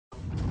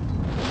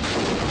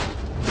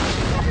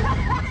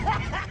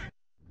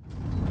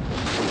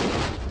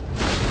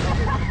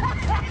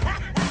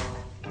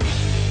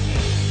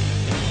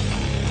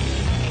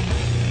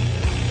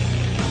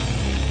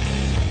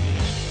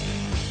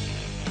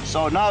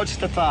So now it's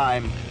the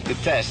time to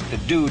test the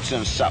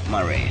Dudesons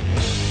submarine.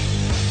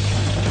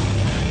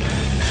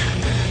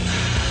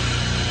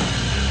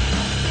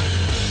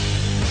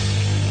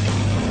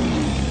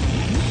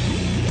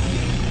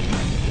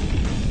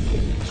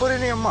 Put it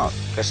in your mouth,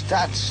 because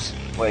that's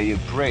where you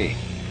breathe.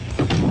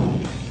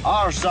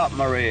 Our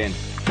submarine,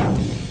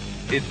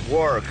 it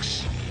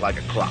works like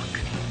a clock.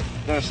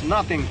 There's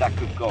nothing that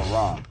could go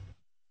wrong.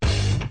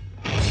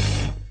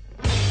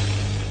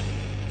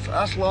 So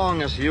as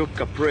long as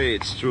Jukka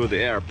breathes through the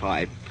air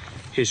pipe,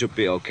 he should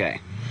be okay.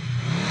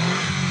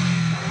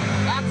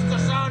 That's the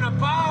sound of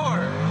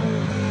power!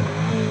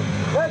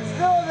 Let's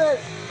do this!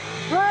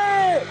 3,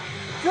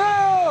 2,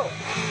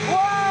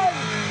 1,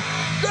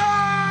 go!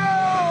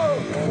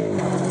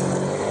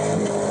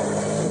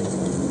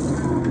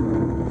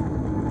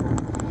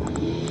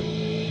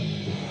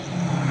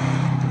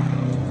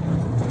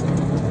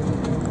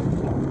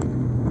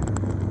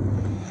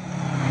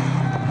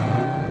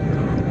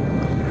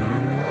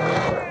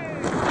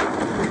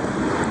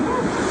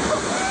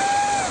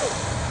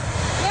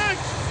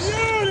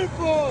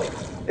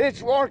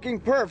 It's working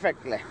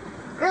perfectly.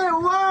 It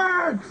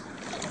works!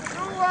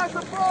 You are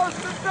supposed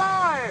to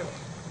dive!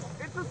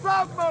 It's a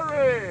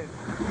submarine!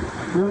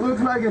 It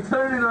looks like it's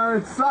turning on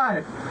its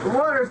side. The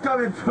water's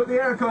coming through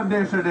the air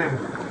conditioning.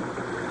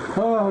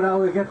 Oh, now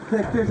we get to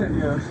take this in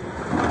use.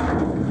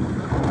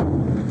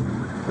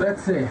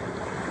 Let's see.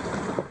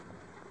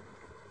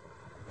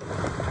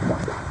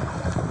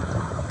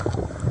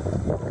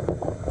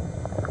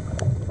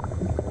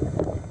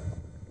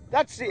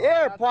 That's the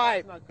air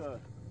pipe. Not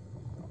good.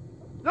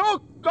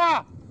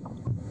 Jukka!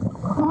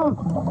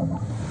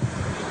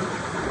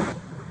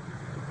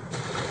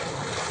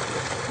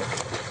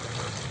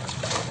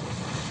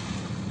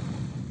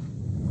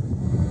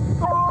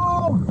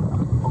 Oh!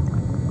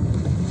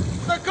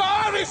 The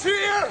car is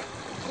here!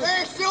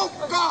 Thanks,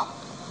 Jukka!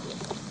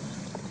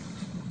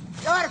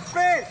 Your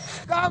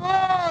face! Come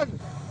on!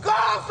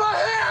 Go for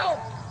help!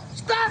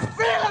 Stop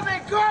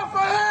filming! Go for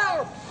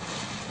help!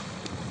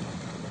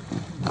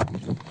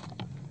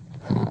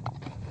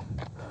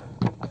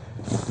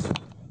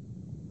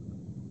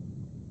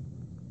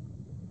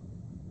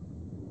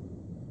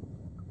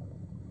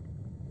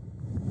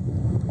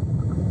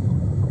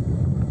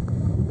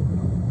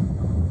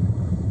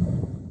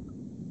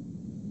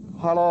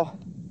 Hello?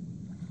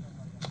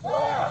 You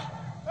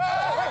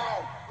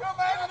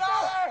made it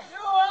out!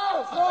 You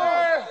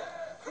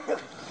asshole!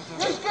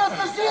 Just get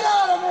the shit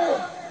out of me!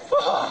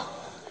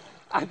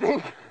 I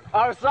think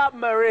our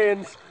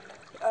submarine's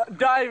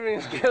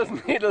diving skills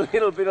need a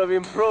little bit of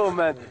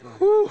improvement.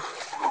 Whew.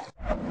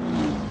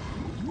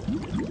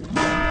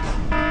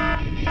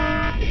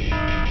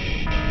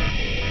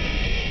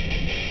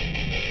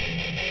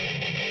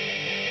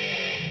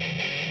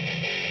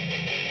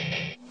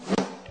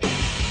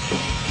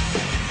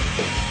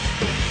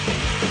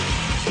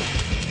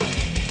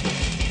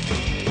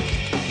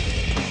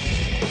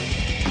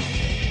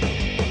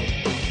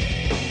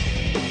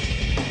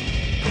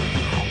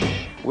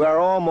 We're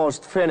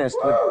almost finished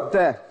with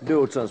the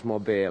Dudesons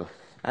mobile,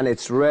 and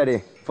it's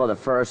ready for the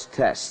first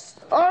test.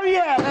 Oh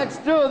yeah, let's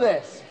do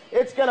this!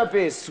 It's gonna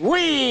be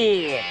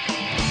sweet!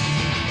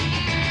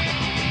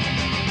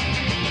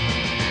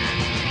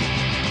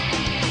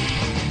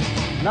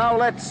 Now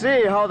let's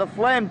see how the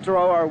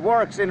flamethrower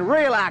works in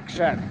real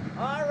action.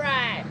 All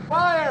right!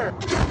 Fire!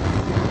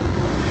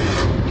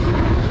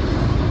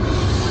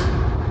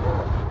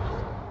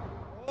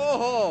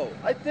 Oh,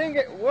 I think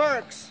it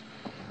works.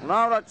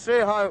 Now let's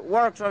see how it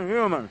works on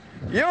human.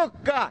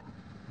 Jukka,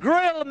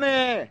 grill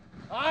me!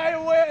 I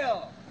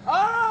will!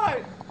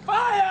 Alright!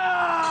 Fire!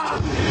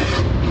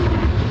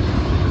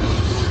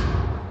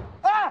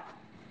 Ah!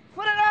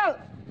 Put it out!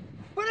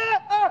 Put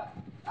it out!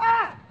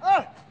 Ah!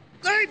 Ah!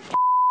 Hey,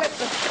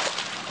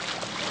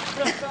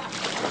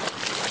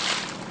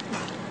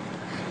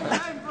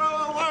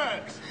 Flamethrower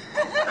works!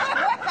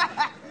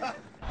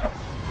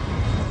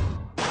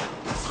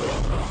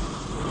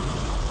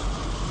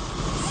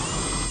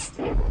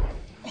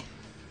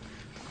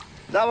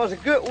 That was a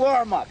good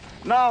warm-up.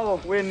 Now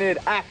we need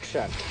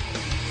action.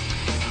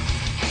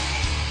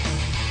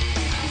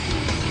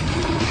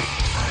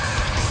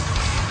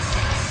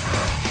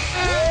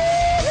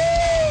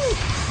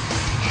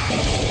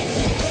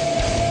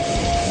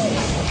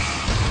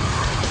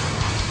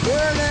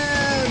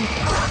 Burning!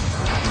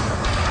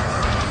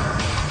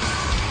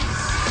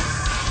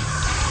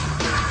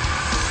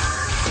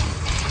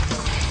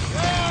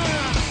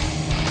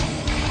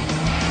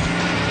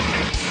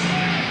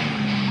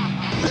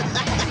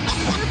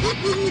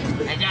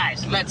 Hey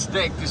guys, let's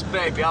take this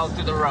baby out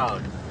to the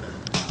road.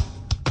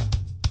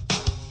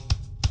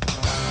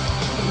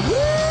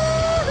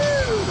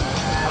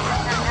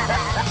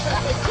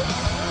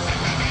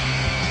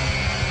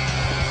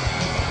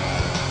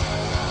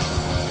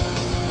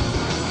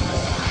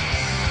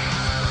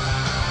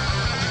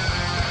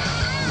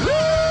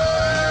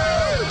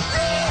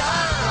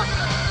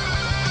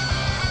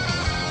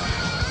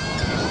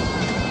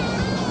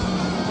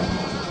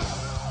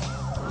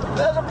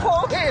 There's a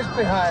police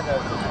behind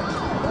us.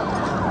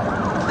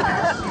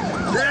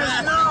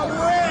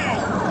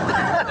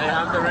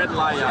 red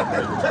line,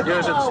 Jarppi. You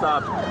should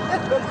stop.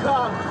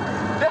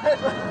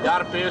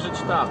 Jarppi, you should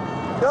stop.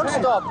 Don't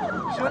stop.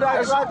 Should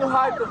I try to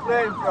hide the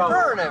flamethrower?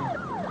 Burn him.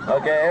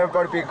 Okay,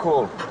 everybody be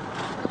cool.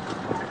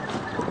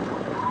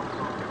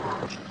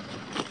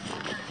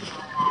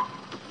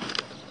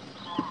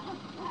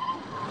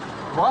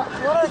 What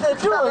are they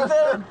doing?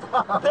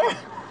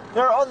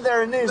 They're on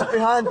their knees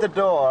behind the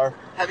door.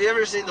 Have you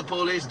ever seen the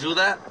police do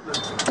that?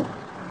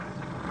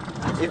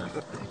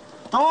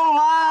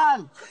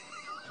 Tullaan!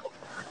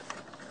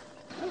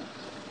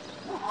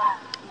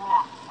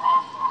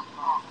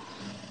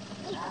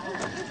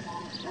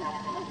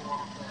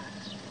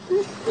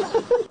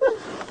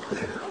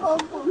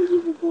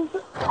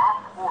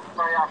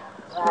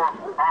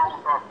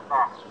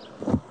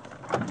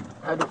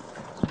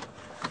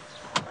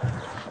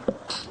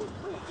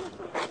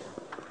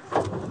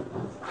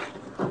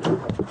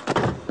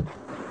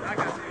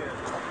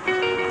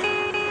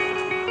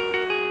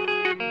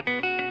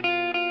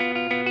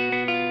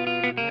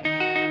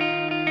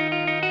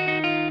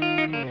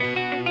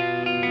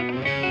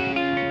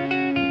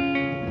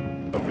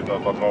 Pitää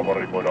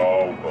takavarikoida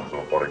auto, se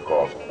on pari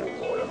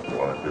kaasupulloa ja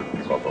sellainen tykki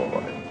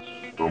katolla. Niin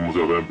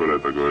tommosia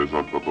vempeleitäkö ei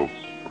saa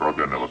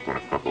rakennella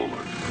tuonne katolle.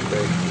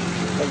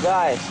 Hey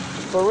guys,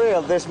 for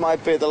real, this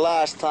might be the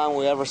last time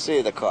we ever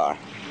see the car.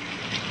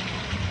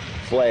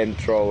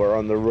 Flamethrower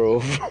on the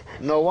roof.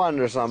 No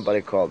wonder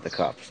somebody called the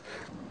cops.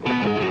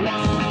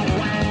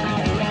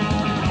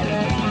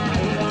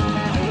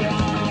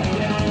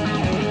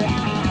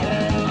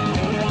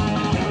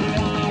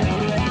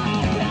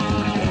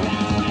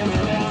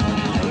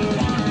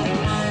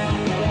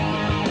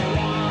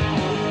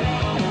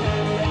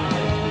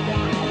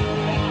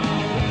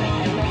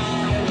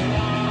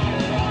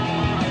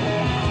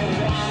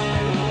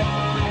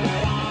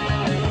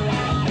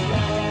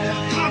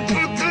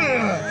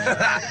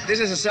 This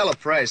is a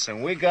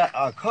celebration. We got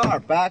our car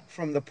back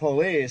from the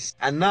police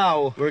and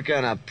now we're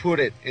gonna put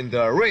it in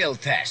the real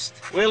test.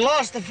 We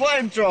lost the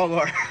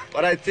flamethrower,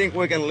 but I think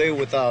we can live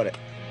without it.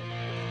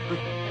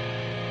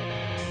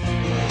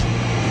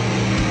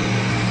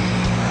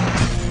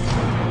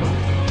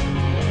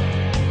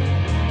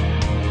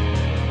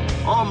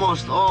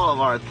 Almost all of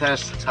our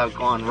tests have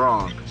gone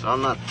wrong, so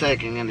I'm not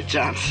taking any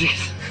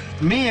chances.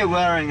 Me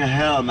wearing a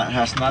helmet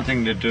has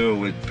nothing to do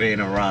with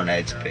being around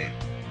HP.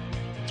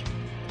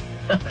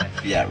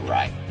 Yeah,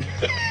 right.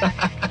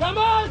 Come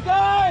on,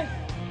 guys!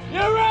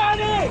 You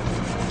ready?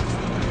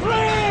 3,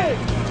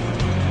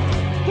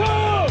 2,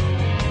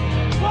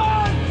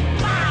 1,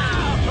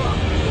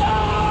 go!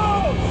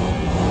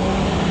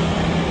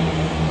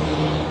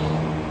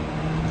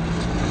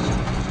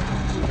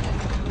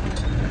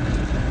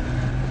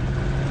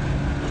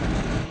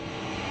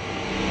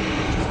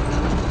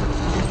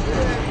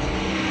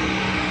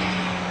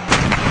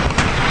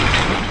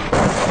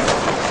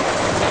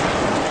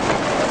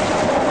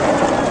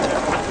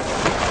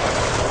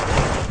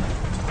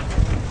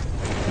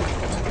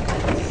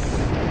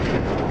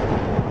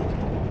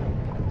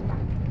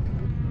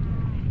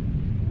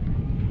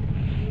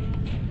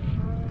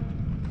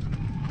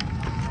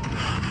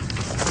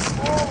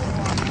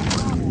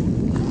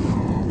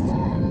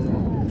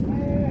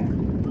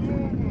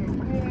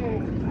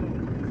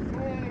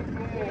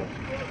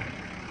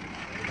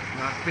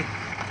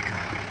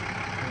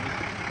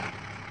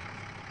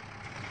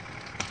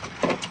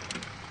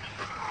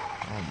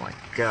 Oh my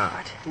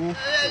God.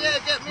 Yeah,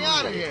 get me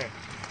out of here.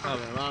 I'm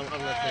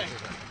gonna take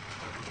this out.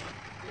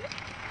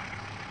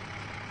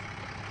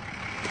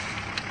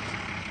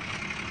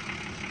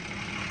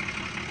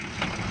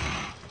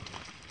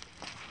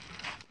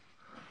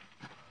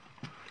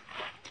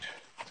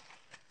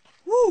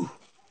 Woo!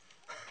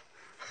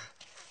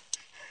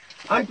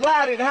 I'm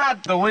glad it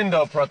had The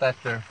window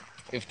protector.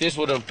 If this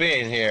wouldn't be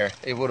in here,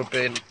 it would have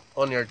been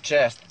on your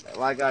chest.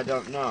 like I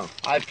don't know.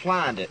 I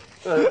planned it.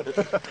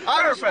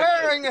 I was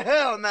wearing a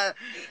helmet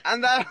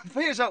and that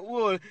piece of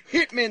wood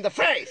hit me in the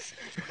face.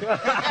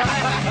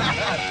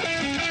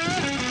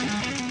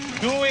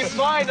 Do we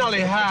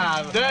finally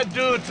have the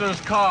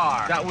Dudesons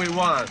car that we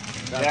want?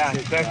 Yeah,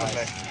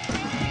 definitely.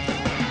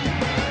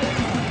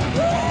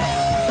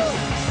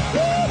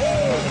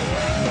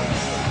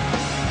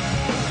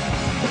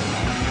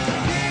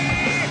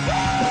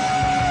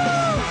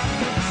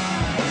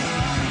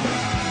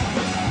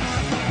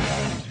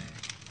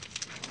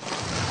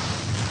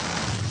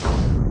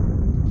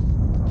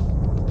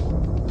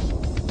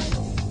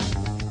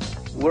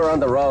 We're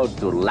on the road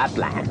to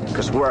Lapland.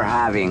 Because we're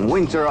having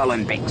Winter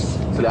Olympics.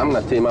 So I'm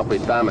gonna team up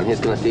with Tam and he's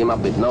gonna team up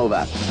with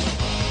Novak.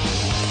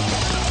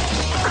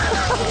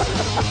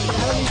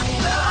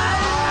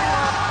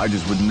 I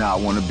just would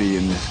not want to be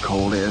in this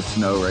cold ass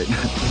snow right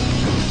now.